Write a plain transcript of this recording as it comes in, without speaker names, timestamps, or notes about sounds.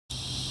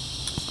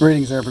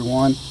Greetings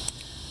everyone.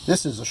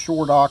 This is a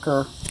shore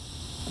docker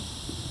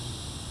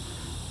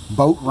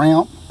boat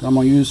ramp that I'm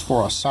going to use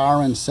for a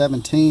Siren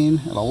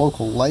 17 at a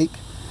local lake.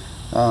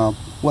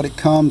 What it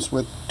comes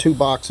with, two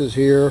boxes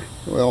here.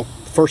 Well,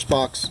 the first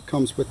box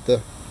comes with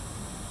the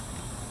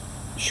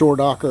shore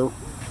docker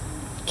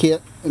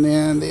kit, and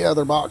then the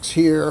other box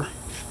here,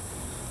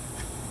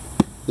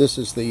 this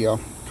is the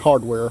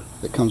hardware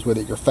that comes with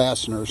it, your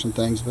fasteners and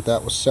things, but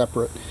that was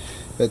separate.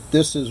 But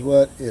this is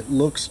what it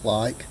looks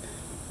like.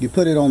 You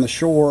put it on the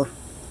shore,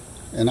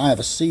 and I have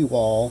a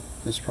seawall.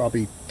 It's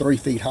probably 3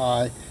 feet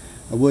high,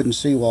 a wooden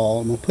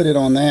seawall. I'm going to put it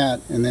on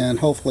that, and then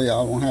hopefully I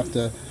won't have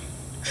to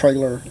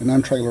trailer and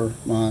untrailer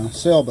my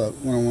sailboat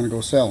when I want to go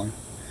sailing.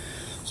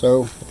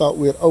 So I thought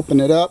we'd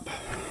open it up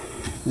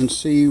and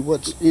see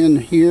what's in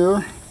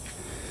here.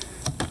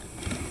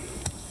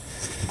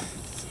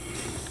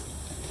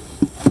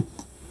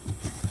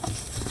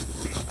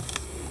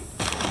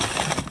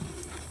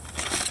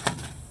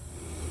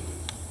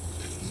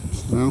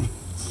 Well,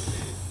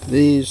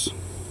 these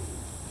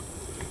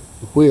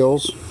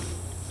wheels,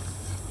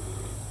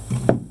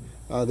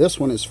 this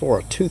one is for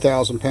a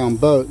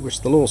 2,000-pound boat,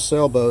 which the little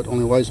sailboat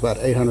only weighs about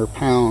 800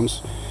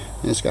 pounds,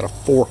 and it's got a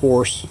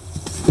 4-horse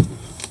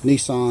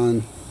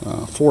Nissan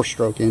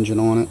 4-stroke engine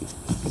on it.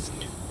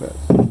 But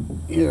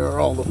here are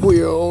all the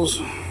wheels.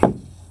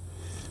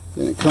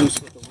 Then it comes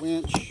with a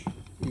winch.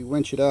 You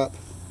winch it up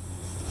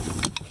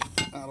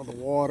out of the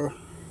water.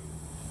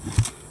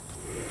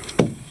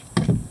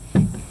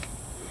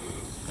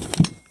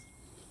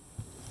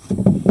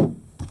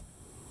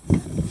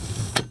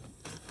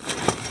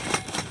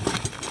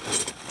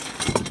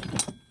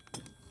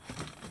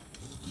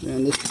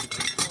 And this is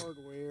the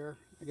hardware.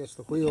 I guess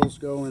the wheels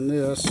go in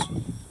this,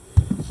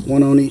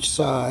 one on each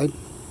side.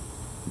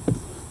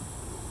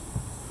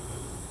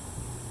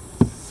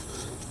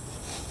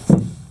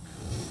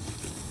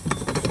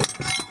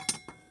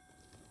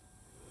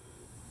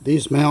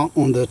 These mount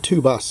on the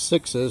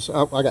 2x6s.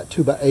 I got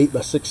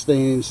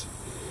 2x8x16s.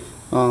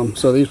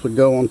 So these would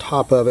go on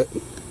top of it,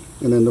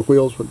 and then the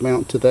wheels would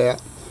mount to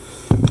that.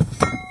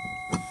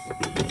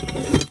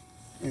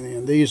 And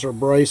then these are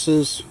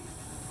braces.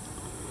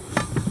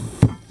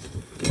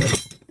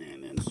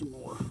 And then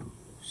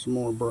some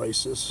more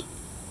braces.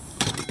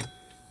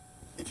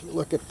 If you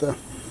look at the,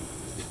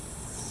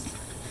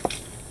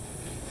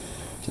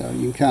 so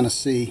you can kind of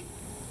see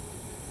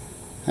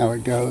how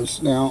it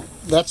goes. Now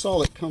that's all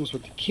that comes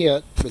with the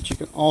kit, but you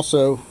can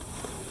also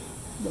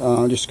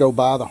just go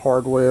buy the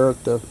hardware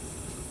at the,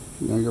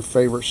 your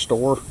favorite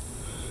store.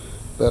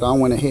 But I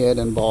went ahead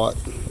and bought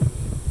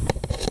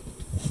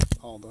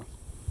all the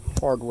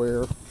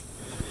hardware.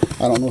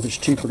 I don't know if it's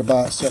cheaper to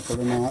buy it separate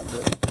or not,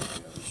 but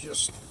it's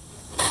just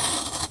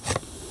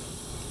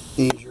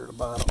easier to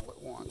buy it all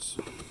at once.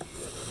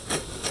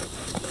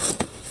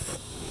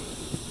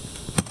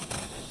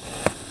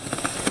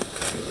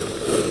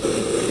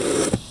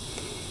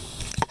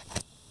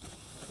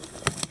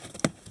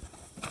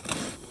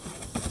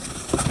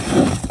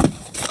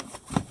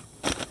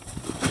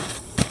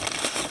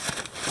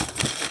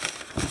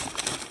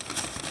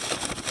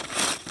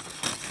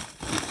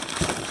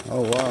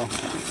 Oh wow, I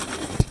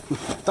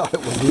thought it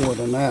was more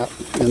than that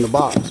in the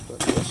box,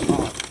 but it's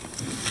not.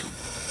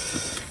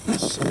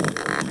 So,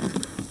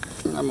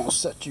 I'm going to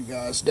set you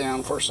guys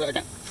down for a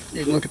second.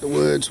 You can look at the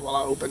woods while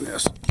I open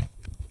this.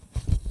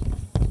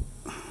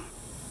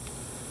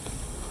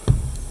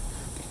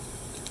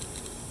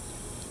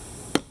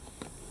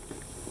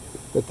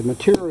 But the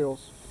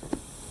materials,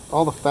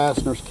 all the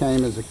fasteners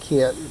came as a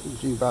kit.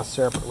 You buy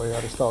separately.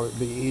 I just thought it would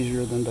be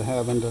easier than to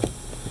having to.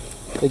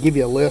 They give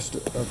you a list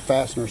of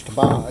fasteners to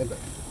buy, but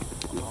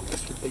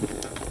this would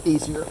be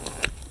easier.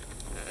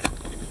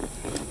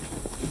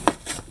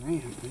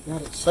 Man, they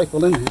got it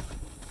stapled in there.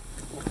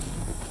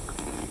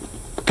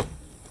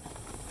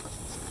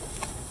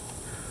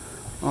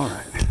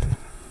 Alright.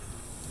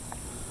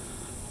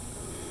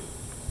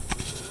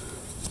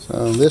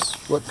 So this is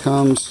what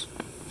comes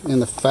in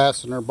the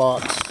fastener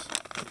box,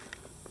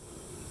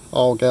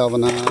 all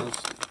galvanized.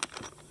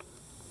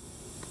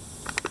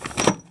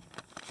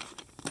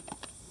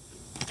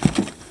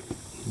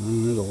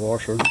 And there's a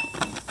washer.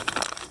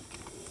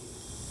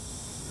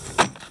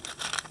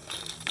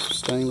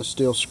 Stainless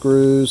steel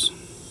screws.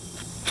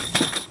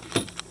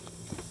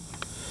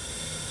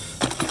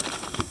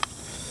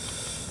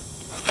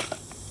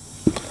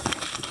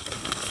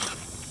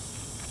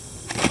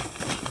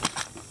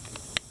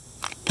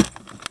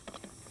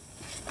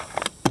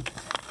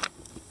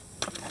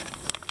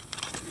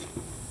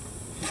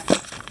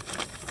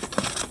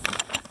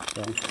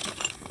 So,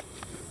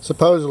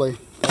 supposedly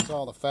that's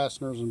all the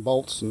fasteners and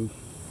bolts and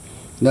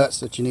nuts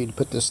that you need to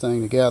put this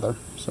thing together,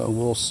 so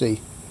we'll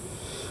see.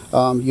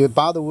 You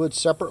buy the wood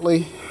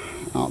separately.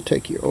 I'll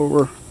take you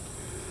over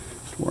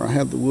to where I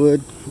have the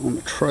wood on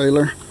the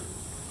trailer.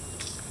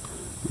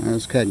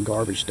 It's got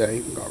garbage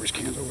day, garbage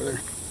cans over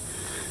there.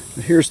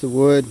 But here's the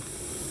wood.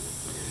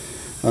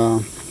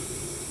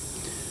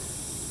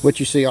 What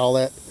you see, all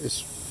that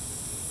is,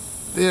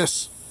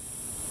 this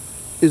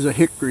is a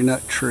hickory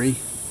nut tree.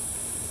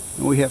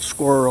 and we have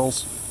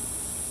squirrels,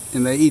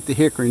 and they eat the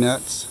hickory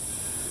nuts.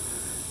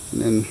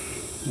 And then,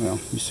 well,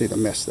 you see the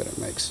mess that it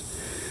makes.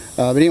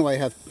 But anyway, I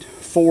have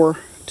 4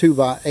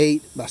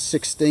 2x8 by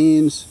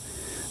 16s.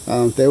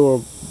 They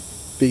will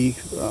be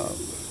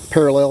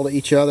parallel to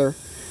each other.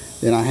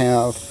 Then I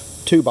have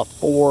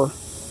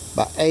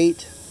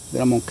 2x4x8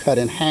 that I'm going to cut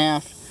in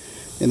half.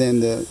 And then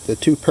the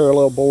 2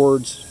 parallel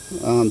boards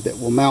that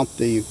will mount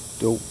the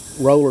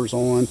rollers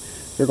on,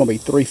 they're going to be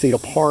 3 feet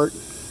apart.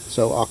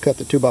 So I'll cut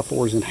the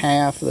 2x4s in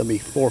half. They'll be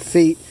 4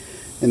 feet.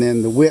 And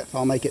then the width,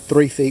 I'll make it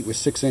 3 feet with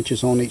 6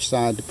 inches on each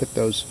side to put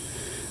those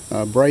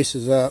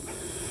braces up.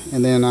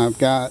 And then I've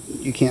got,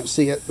 you can't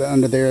see it, but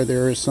under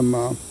there is some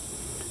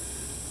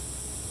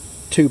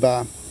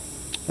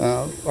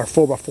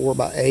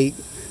 4x4x8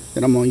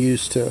 that I'm going to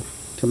use to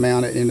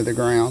mount it into the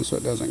ground so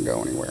it doesn't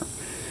go anywhere.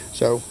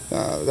 So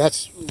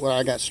that's what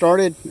I got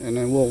started, and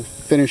then we'll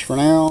finish for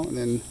now, and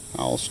then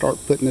I'll start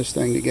putting this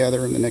thing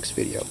together in the next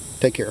video.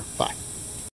 Take care. Bye.